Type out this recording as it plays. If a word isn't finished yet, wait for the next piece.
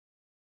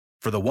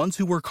For the ones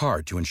who work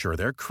hard to ensure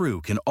their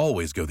crew can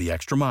always go the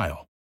extra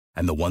mile,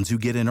 and the ones who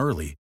get in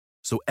early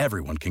so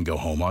everyone can go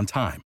home on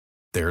time,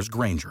 there's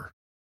Grainger,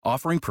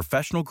 offering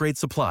professional-grade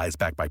supplies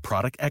backed by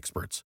product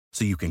experts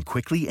so you can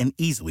quickly and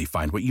easily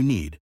find what you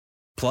need.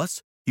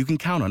 Plus, you can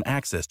count on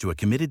access to a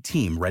committed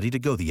team ready to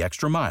go the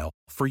extra mile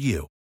for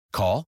you.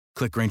 Call,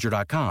 click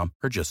Grainger.com,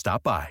 or just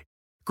stop by.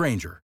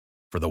 Grainger,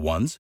 for the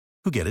ones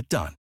who get it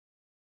done.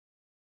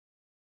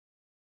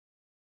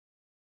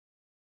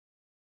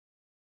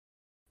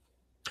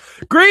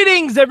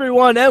 Greetings,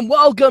 everyone, and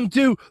welcome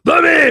to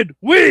the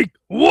Midweek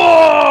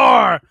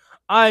War!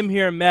 I'm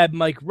here, Mad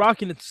Mike,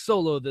 rocking it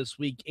solo this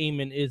week.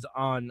 Eamon is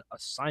on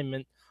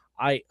assignment.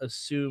 I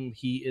assume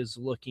he is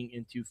looking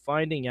into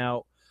finding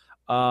out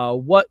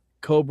what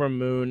Cobra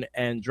Moon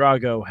and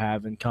Drago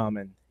have in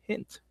common.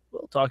 Hint,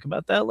 we'll talk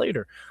about that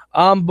later.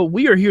 But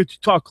we are here to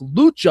talk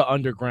Lucha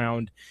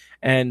Underground,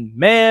 and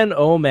man,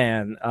 oh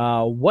man,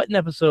 what an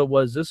episode it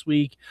was this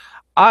week.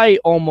 I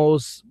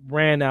almost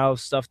ran out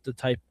of stuff to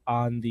type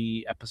on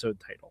the episode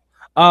title.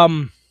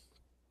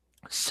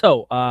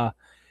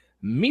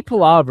 Mi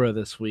Palabra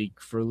this week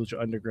for Lucha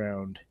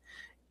Underground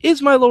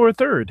is my lower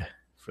third.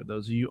 For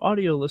those of you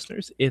audio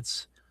listeners,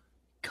 it's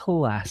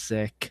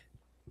classic.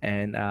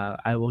 And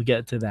I will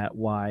get to that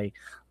why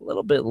a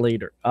little bit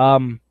later.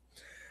 But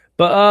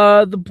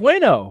the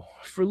bueno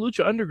for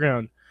Lucha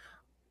Underground,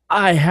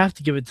 I have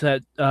to give it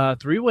to that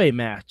three-way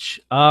match.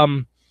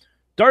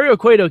 Dario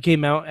Cueto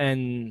came out,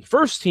 and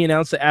first he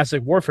announced that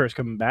Aztec Warfare is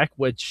coming back,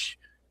 which,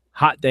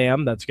 hot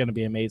damn, that's going to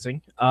be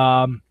amazing.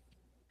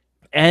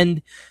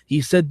 And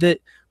he said that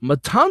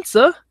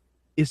Matanza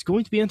is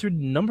going to be entered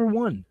number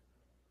 1.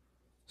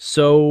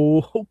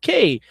 So,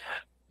 okay.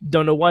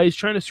 Don't know why he's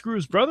trying to screw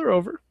his brother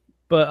over,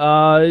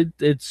 but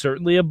it's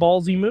certainly a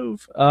ballsy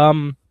move.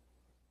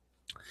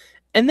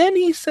 And then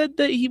he said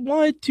that he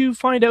wanted to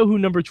find out who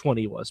number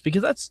 20 was,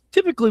 because that's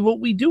typically what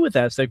we do with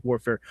Aztec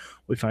Warfare.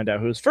 We find out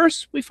who's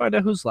first, we find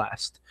out who's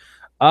last.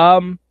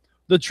 The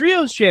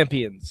trios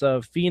champions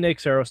of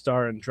Phoenix,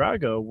 Aerostar, and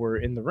Drago were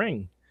in the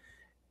ring.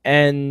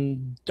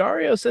 And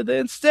Dario said that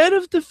instead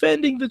of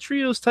defending the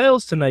trios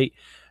titles tonight,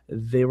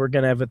 they were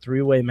going to have a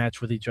three-way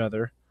match with each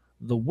other.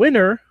 The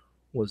winner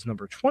was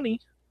number 20.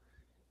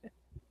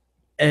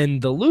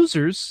 And the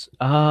losers,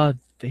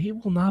 they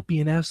will not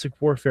be in Aztec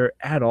Warfare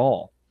at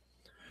all.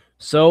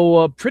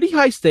 So pretty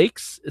high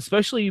stakes,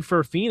 especially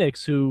for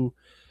Phoenix, who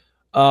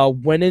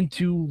went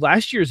into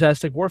last year's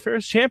Aztec Warfare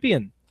as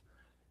champion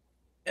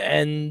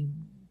and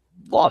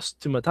lost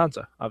to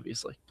Matanza,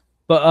 obviously.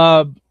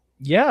 But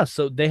yeah,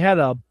 so they had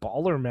a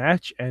baller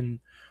match,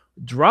 and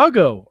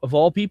Drago, of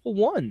all people,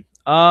 won.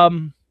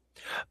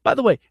 By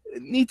the way,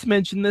 need to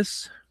mention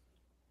this.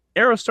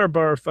 Aerostar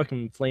bar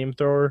fucking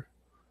flamethrower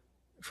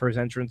for his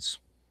entrance.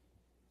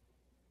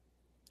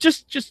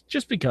 Just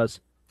because.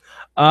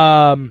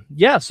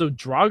 Yeah, so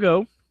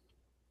Drago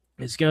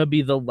is going to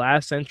be the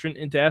last entrant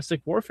into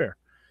Aztec Warfare.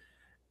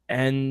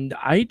 And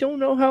I don't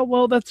know how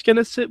well that's going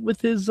to sit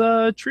with his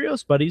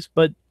trios buddies,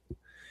 but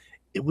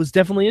it was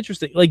definitely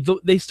interesting. Like,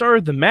 they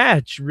started the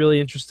match really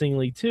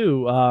interestingly,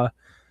 too.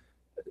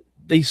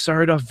 They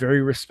started off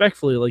very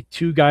respectfully. Like,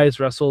 2 guys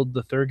wrestled,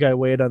 the third guy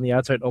waited on the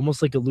outside,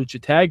 almost like a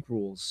lucha tag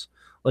rules.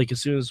 Like,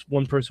 as soon as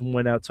one person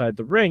went outside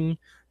the ring,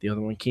 the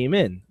other one came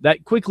in.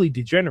 That quickly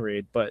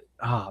degenerated, but,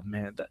 oh,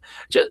 man.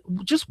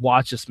 Just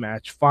watch this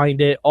match.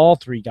 Find it. All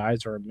 3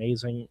 guys are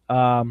amazing.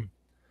 The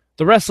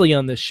wrestling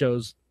on this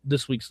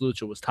week's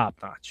Lucha was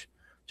top-notch.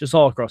 Just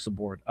all across the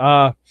board.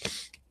 I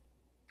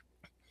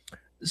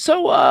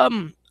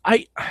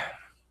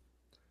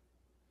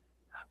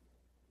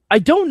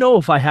don't know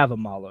if I have a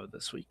Malo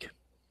this week.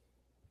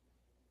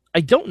 I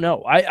don't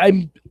know.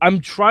 I'm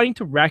trying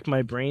to rack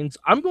my brains.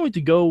 I'm going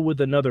to go with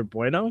another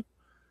bueno,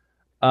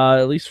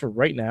 at least for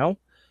right now,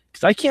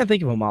 because I can't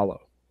think of a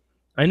Malo.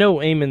 I know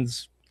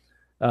Eamon's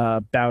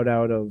bowed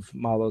out of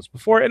Malos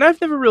before, and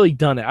I've never really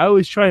done it. I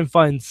always try and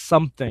find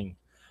something.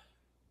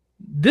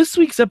 This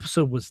week's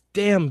episode was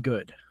damn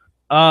good.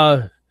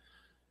 No,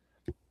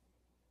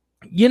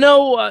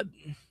 I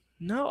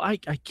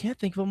can't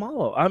think of a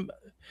Malo.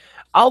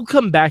 I'll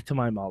come back to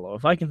my Malo.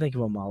 If I can think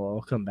of a Malo,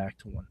 I'll come back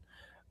to one.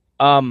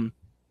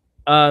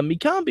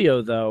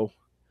 Mikambio, though,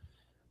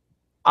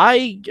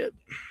 I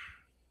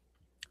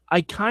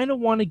kind of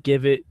want to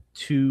give it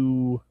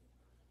to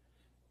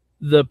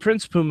the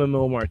Prince Puma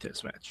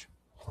Muertes match.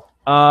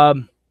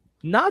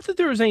 Not that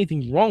there was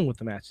anything wrong with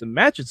the match. The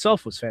match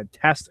itself was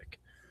fantastic.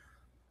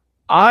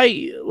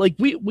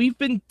 We've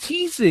been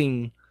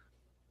teasing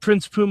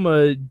Prince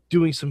Puma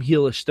doing some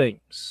heelish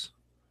things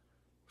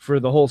for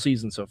the whole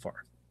season so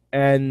far.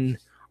 And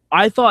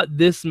I thought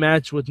this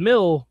match with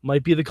Mill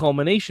might be the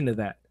culmination of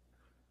that.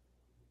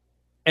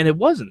 And it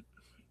wasn't.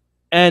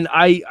 And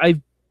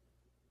I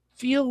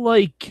feel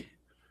like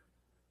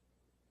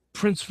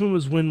Prince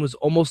Puma's win was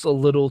almost a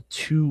little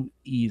too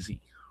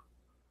easy.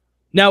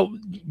 Now,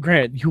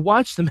 Grant, you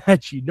watched the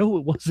match, you know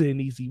it wasn't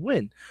an easy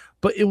win,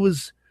 but it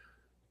was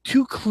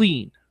too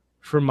clean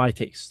for my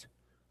taste.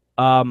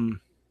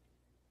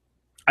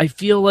 I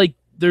feel like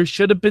there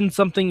should have been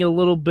something a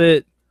little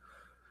bit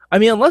I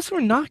mean, unless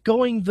we're not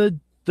going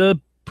the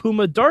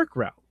Puma Dark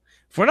route.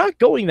 If we're not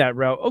going that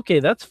route, okay,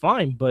 that's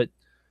fine. But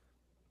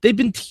they've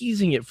been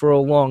teasing it for a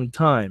long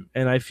time,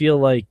 and I feel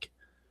like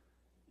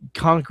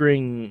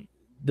conquering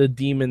the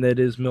demon that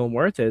is Mil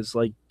Muertes,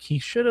 like he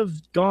should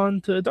have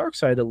gone to the dark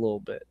side a little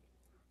bit,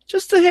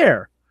 just a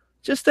hair,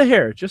 just a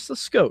hair, just a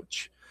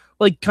scotch,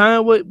 like kind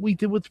of what we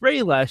did with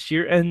Rey last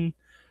year. And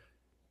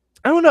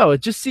I don't know,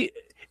 it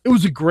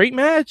was a great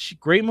match,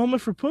 great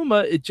moment for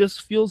Puma. It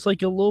just feels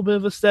like a little bit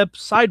of a step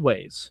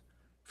sideways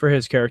for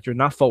his character,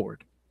 not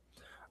forward.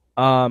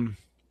 Um,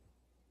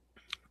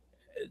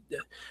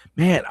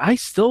 man, I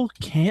still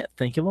can't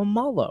think of a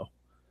Malo.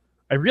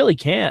 I really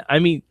can't. I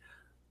mean,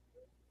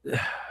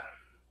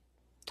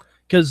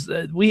 because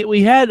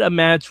we had a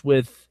match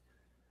with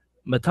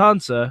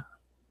Matanza,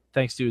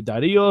 thanks to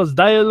Dario's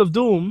Dial of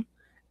Doom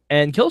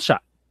and Killshot,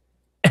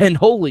 and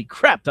holy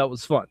crap, that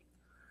was fun.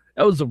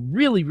 That was a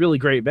really, really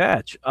great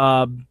match.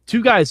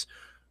 Two guys,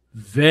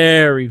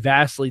 very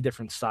vastly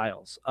different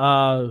styles.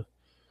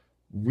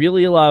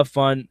 Really a lot of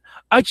fun.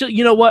 Actually,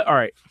 you know what? All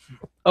right.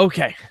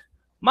 Okay.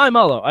 My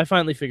Malo. I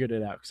finally figured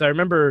it out because I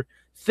remember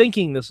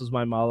thinking this was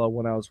my Malo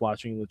when I was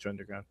watching Lucha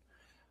Underground.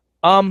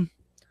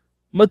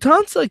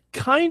 Matanza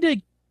kind of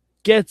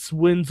gets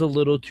wins a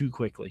little too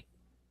quickly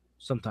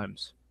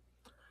sometimes.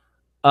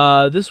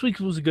 This week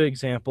was a good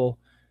example.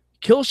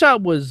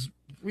 Killshot was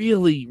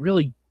really,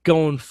 really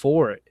going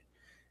for it.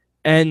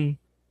 And,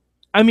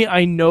 I mean,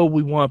 I know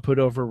we want to put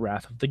over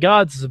Wrath of the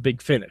Gods as a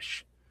big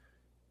finish.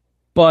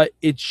 But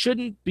it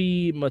shouldn't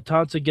be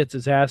Matanza gets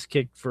his ass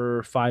kicked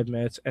for 5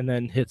 minutes and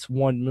then hits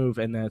one move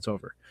and then it's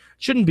over.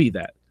 Shouldn't be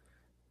that.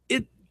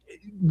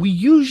 We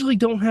usually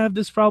don't have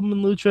this problem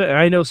in Lucha, and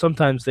I know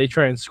sometimes they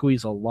try and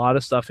squeeze a lot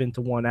of stuff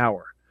into 1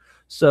 hour.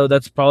 So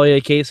that's probably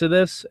a case of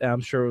this.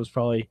 I'm sure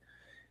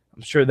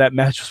that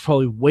match was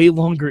probably way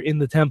longer in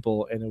the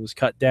temple and it was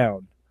cut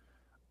down.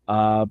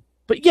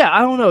 But yeah,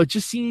 I don't know. It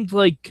just seemed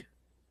like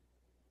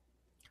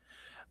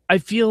I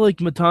feel like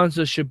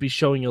Matanza should be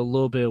showing a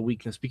little bit of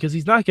weakness because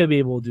he's not going to be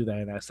able to do that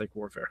in Aztec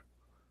Warfare.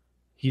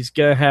 He's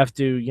going to have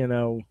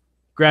to,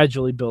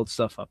 gradually build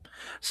stuff up.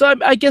 So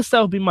I guess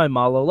that would be my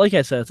Malo. Like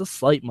I said, it's a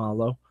slight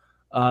Malo.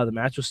 The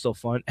match was still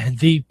fun. And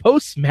the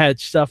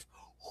post-match stuff,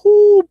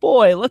 oh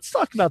boy, let's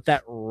talk about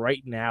that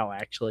right now,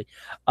 actually.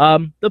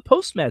 The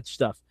post-match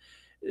stuff.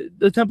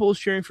 The Temple was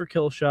cheering for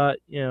Killshot.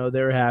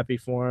 They were happy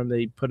for him.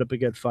 They put up a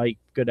good fight,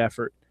 good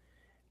effort.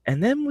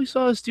 And then we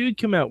saw this dude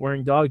come out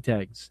wearing dog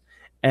tags.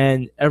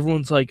 And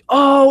everyone's like,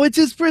 oh, it's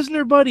his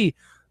prisoner buddy.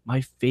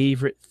 My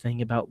favorite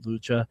thing about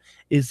Lucha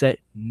is that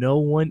no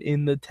one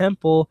in the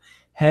temple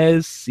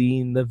has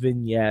seen the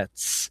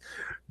vignettes.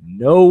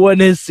 No one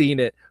has seen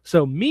it.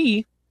 So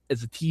me,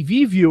 as a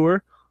TV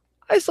viewer,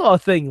 I saw a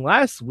thing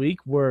last week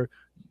where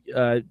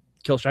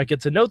Killshot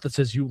gets a note that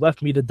says, you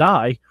left me to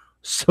die.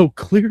 So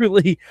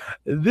clearly,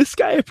 this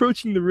guy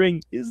approaching the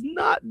ring is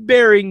not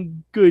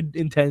bearing good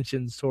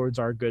intentions towards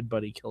our good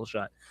buddy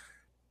Killshot.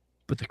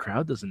 But the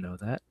crowd doesn't know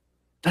that.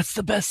 That's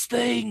the best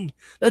thing.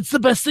 That's the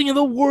best thing in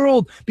the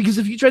world. Because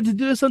if you tried to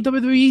do this on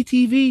WWE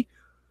TV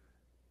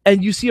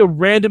and you see a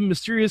random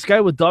mysterious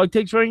guy with dog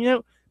tags running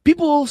out,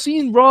 people will have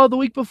seen Raw the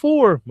week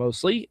before,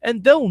 mostly,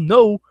 and they'll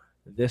know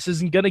this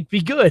isn't going to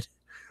be good.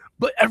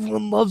 But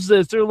everyone loves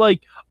this. They're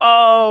like,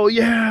 oh,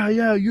 yeah,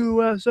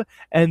 USA.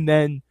 And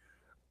then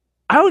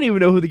I don't even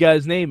know who the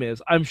guy's name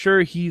is. I'm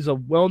sure he's a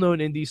well-known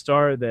indie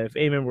star that if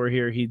Eamon were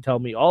here, he'd tell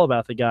me all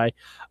about the guy.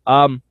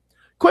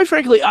 Quite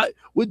frankly,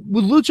 with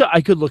Lucha,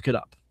 I could look it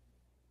up.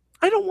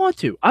 I don't want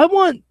to. I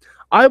want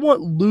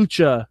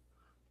Lucha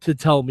to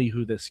tell me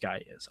who this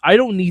guy is. I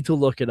don't need to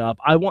look it up.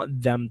 I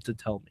want them to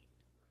tell me.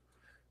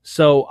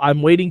 So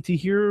I'm waiting to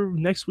hear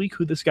next week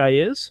who this guy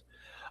is.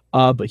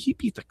 But he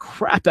beat the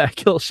crap out of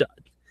Killshot.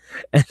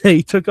 And then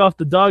he took off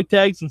the dog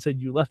tags and said,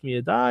 you left me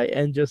to die,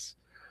 and just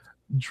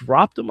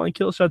dropped him on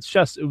Killshot's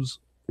chest. It was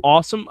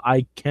awesome.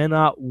 I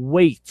cannot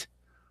wait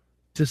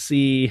to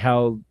see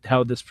how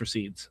this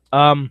proceeds.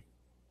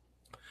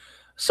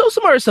 So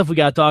some other stuff we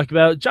got to talk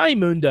about. Johnny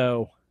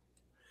Mundo.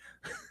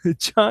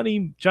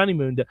 Johnny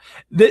Mundo.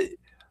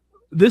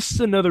 This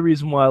is another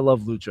reason why I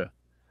love Lucha.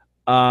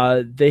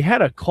 They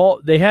had a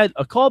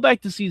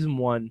callback to season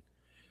 1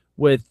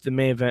 with the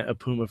main event of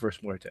Puma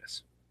versus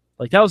Muertes.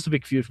 Like, that was the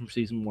big feud from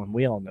season 1.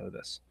 We all know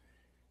this.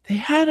 They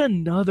had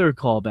another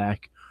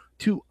callback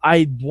to,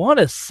 I want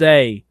to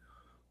say,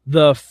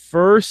 the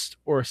first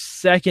or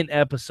second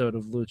episode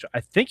of Lucha.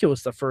 I think it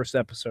was the first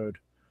episode.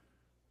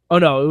 Oh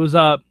no, it was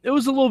a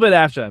little bit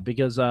after that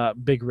because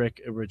Big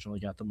Rick originally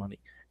got the money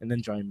and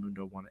then Johnny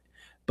Mundo won it.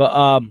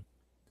 But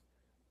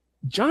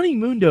Johnny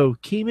Mundo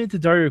came into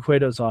Dario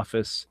Cueto's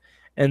office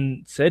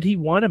and said he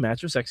wanted a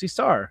match with Sexy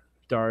Star.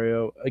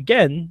 Dario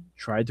again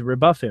tried to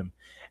rebuff him,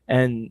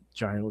 and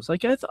Johnny was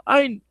like,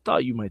 I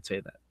thought you might say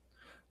that.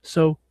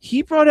 So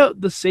he brought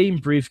out the same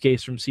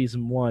briefcase from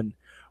season 1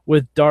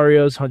 with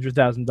Dario's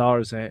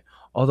 $100,000 in it.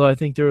 Although I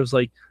think there was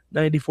like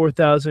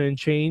 94,000 and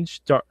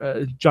change.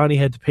 Johnny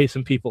had to pay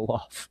some people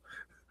off.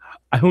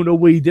 I don't know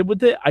what he did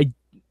with it. I'm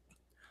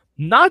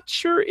not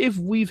sure if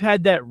we've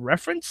had that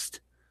referenced.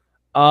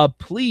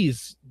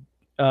 Please,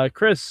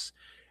 Chris,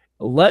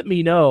 let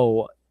me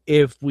know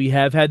if we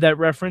have had that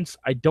reference.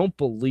 I don't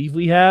believe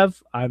we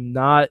have. I'm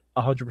not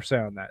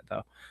 100% on that,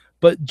 though.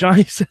 But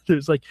Johnny said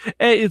there's like,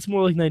 hey, it's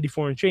more like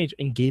 94 and change,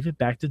 and gave it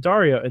back to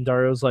Dario. And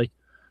Dario's like,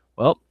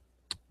 well,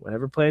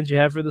 whatever plans you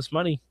have for this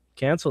money,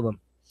 cancel them.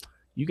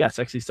 You got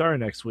Sexy Star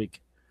next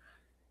week.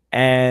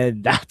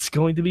 And that's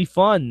going to be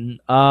fun.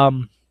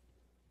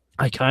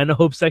 I kind of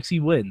hope Sexy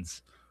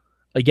wins.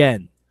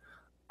 Again,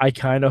 I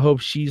kind of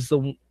hope she's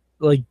the,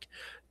 like,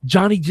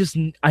 Johnny just,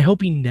 I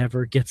hope he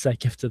never gets that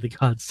Gift of the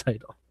Gods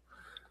title.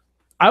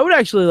 I would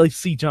actually like to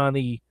see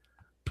Johnny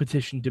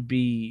petition to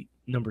be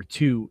number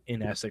 2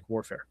 in Aztec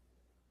Warfare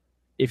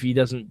if he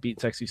doesn't beat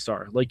Sexy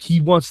Star. Like,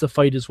 he wants to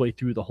fight his way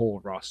through the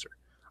whole roster.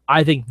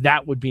 I think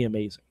that would be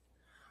amazing.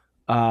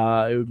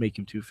 It would make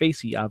him too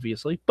facey,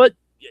 obviously, but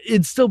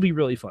it'd still be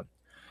really fun.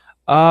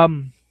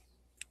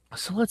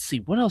 So let's see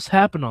what else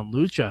happened on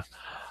Lucha.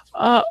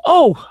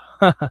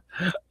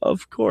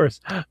 Of course,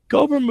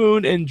 Cobra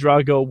Moon and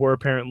Drago were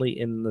apparently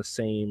in the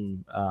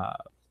same.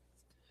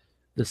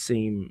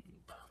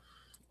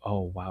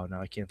 Oh wow!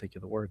 Now I can't think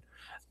of the word.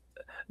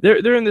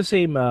 They're in the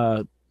same.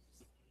 Oh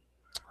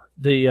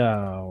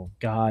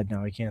God!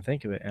 Now I can't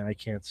think of it, and I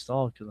can't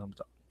stall because I'm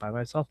by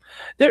myself.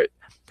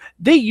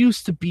 They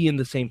used to be in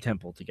the same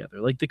temple together,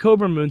 like the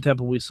Cobra Moon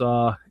temple we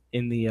saw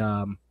in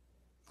the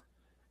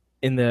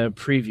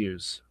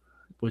previews,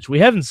 which we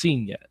haven't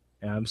seen yet.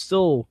 And I'm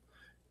still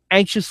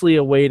anxiously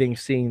awaiting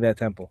seeing that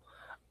temple.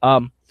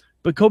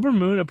 But Cobra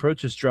Moon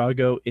approaches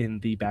Drago in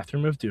the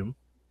bathroom of Doom,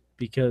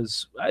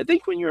 because I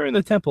think when you're in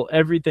the temple,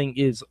 everything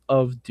is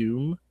of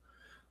Doom,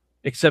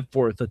 except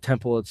for the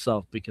temple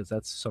itself, because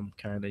that's some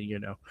kind of,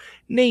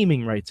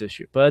 naming rights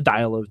issue. But a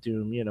Dial of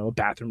Doom, a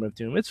bathroom of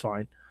Doom, it's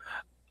fine.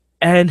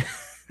 And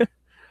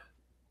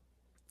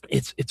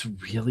it's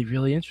really,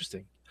 really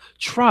interesting.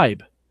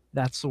 Tribe,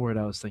 that's the word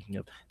I was thinking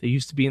of. They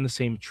used to be in the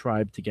same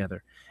tribe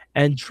together.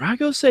 And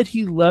Drago said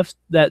he left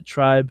that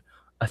tribe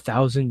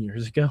 1,000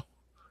 years ago,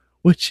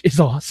 which is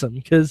awesome,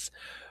 because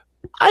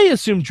I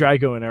assume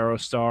Drago and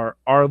Aerostar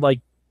are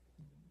like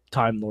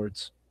Time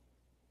Lords.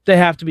 They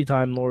have to be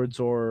Time Lords,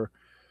 or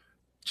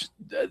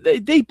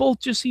they both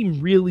just seem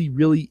really,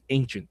 really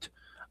ancient.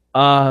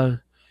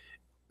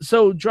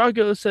 So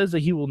Drago says that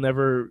he will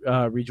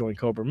never rejoin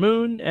Cobra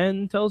Moon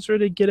and tells her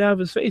to get out of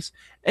his face.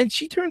 And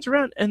she turns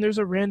around and there's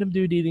a random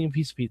dude eating a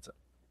piece of pizza.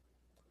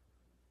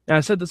 Now,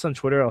 I said this on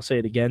Twitter, I'll say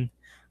it again.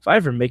 If I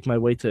ever make my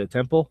way to the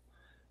temple,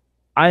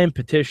 I am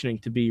petitioning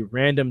to be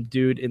random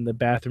dude in the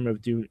bathroom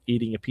of Doom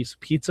eating a piece of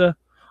pizza.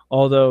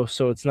 Although,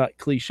 so it's not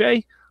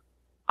cliche,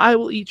 I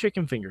will eat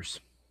chicken fingers.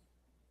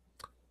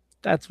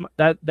 That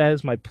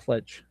is my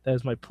pledge. That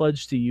is my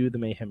pledge to you, the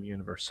Mayhem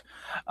Universe.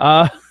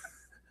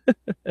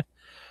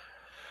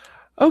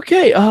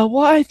 Okay, well,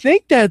 I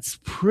think that's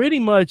pretty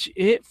much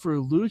it for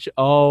Lucha.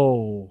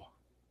 Oh,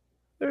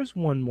 there's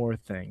one more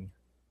thing.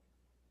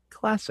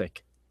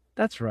 Classic.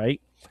 That's right.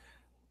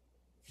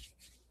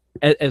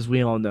 As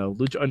we all know,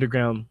 Lucha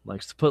Underground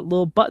likes to put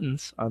little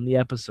buttons on the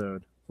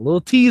episode. A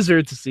little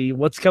teaser to see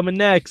what's coming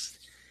next.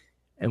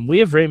 And we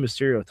have Rey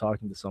Mysterio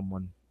talking to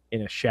someone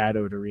in a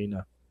shadowed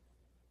arena.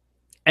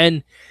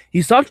 And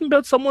he's talking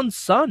about someone's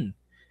son.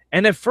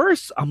 And at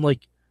first, I'm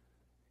like,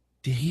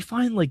 did he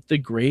find like the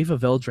grave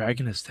of El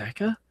Dragon Azteca?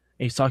 And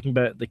he's talking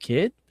about the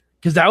kid?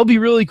 Because that would be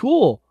really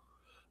cool.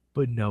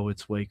 But no,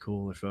 it's way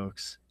cooler,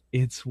 folks.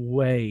 It's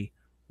way,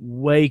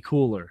 way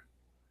cooler.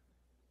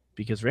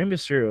 Because Rey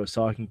Mysterio is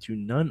talking to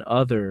none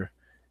other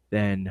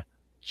than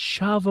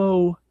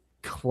Chavo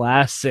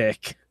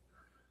Classic.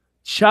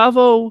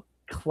 Chavo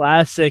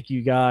Classic,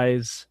 you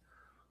guys.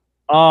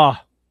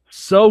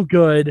 So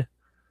good.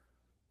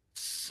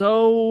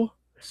 So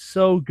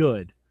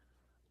good.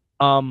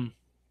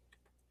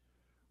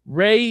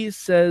 Rey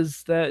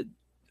says that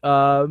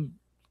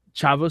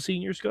Chavo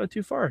Sr. has gone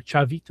too far.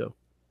 Chavito.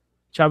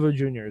 Chavo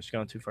Jr. has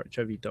gone too far.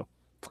 Chavito.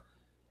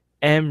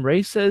 And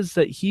Rey says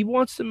that he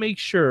wants to make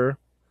sure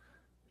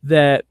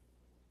that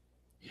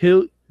he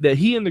and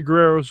the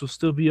Guerreros will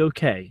still be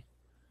okay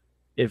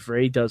if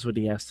Rey does what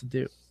he has to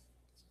do.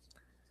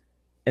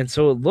 And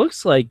so it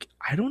looks like,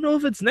 I don't know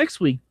if it's next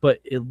week, but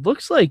it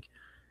looks like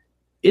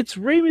it's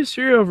Rey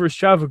Mysterio versus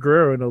Chavo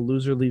Guerrero in a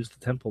loser leaves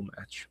the temple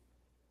match.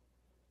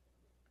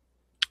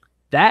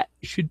 That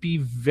should be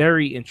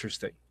very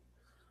interesting.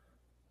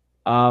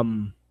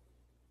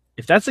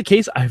 If that's the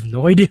case, I have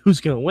no idea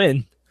who's going to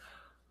win.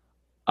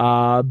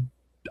 I'm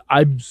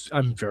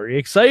very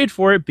excited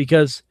for it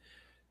because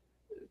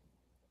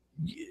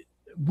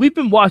we've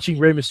been watching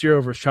Rey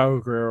Mysterio versus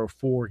Chavo Guerrero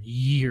for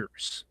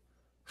years.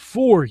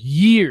 4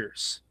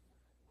 years.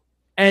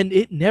 And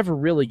it never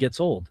really gets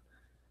old.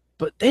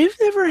 But they've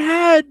never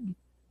had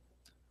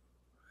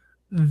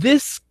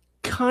this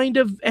kind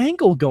of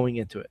angle going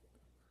into it.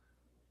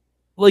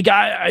 Like,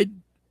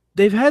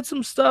 they've had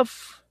some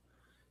stuff,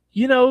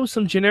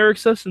 some generic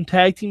stuff, some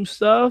tag team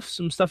stuff,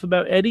 some stuff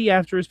about Eddie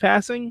after his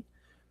passing.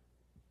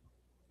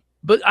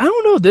 But I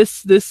don't know,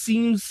 this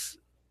seems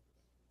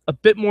a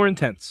bit more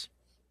intense.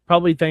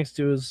 Probably thanks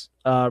to his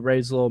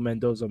Rey's little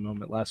Mendoza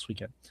moment last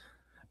weekend.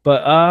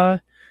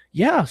 But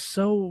yeah,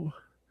 so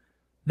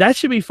that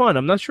should be fun.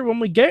 I'm not sure when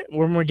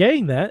we're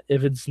getting that.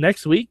 If it's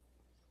next week,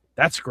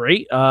 that's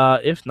great.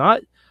 If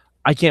not,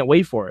 I can't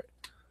wait for it.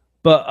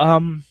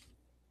 But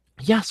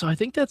yeah, so I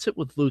think that's it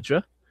with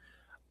Lucha.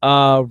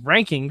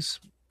 Rankings,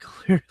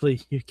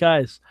 clearly, you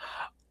guys,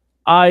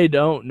 I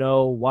don't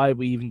know why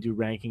we even do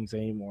rankings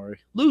anymore.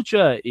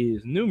 Lucha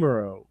is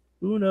numero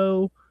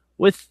uno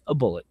with a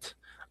bullet.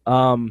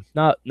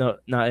 Not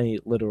any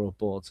literal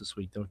bullets this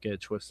week. Don't get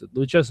it twisted.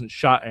 Lucha hasn't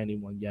shot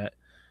anyone yet,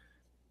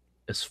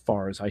 as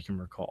far as I can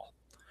recall.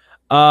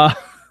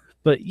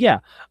 But yeah,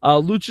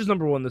 Lucha's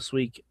number one this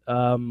week.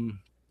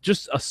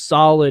 Just a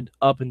solid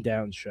up and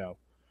down show.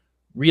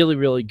 Really,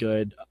 really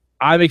good.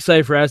 I'm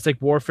excited for Aztec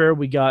Warfare.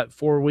 We got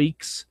 4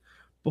 weeks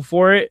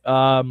before it.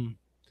 I'm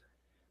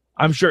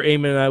sure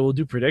Eamon and I will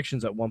do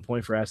predictions at one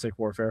point for Aztec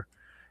Warfare.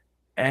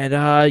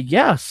 And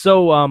yeah,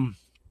 so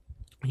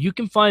you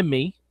can find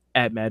me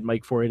at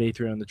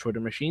MadMike4883 on the Twitter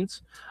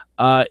machines.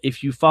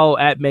 If you follow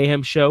at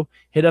Mayhem Show,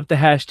 hit up the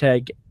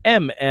hashtag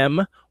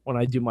MM when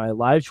I do my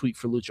live tweet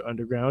for Lucha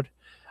Underground.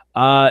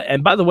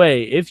 And by the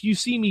way, if you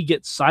see me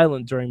get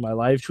silent during my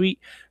live tweet,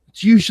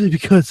 it's usually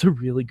because it's a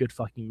really good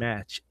fucking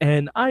match,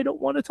 and I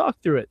don't want to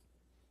talk through it.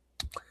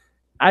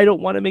 I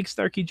don't want to make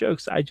snarky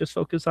jokes. I just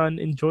focus on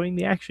enjoying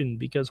the action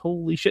because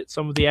holy shit,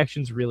 some of the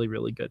action's really,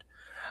 really good.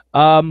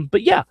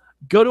 But yeah,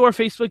 go to our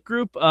Facebook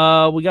group.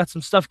 We got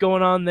some stuff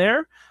going on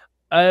there.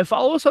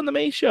 Follow us on the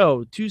main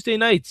show Tuesday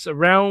nights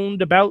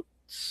around about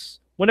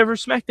whenever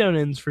SmackDown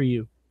ends for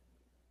you.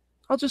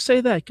 I'll just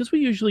say that because we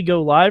usually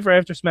go live right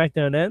after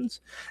SmackDown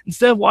ends.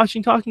 Instead of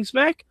watching Talking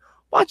Smack,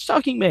 watch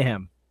Talking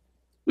Mayhem.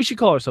 We should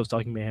call ourselves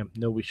Talking Mayhem.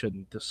 No, we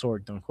shouldn't. The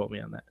Sword, don't quote me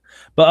on that.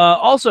 But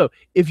also,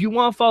 if you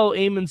want to follow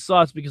Eamon's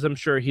thoughts, because I'm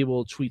sure he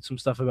will tweet some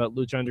stuff about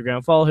Lucha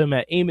Underground, follow him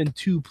at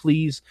Eamon2,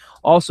 please.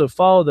 Also,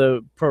 follow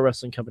the pro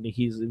wrestling company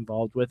he's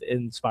involved with,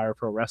 Inspire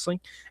Pro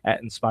Wrestling,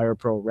 at Inspire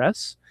Pro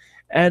Res.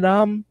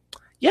 And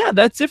yeah,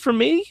 that's it for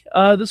me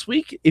this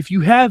week. If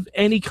you have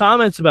any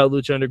comments about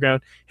Lucha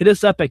Underground, hit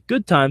us up at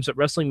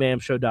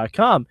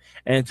goodtimes@wrestlingmayhemshow.com.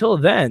 And until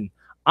then,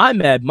 I'm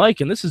Mad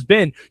Mike, and this has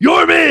been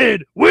your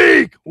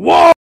Midweek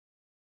War.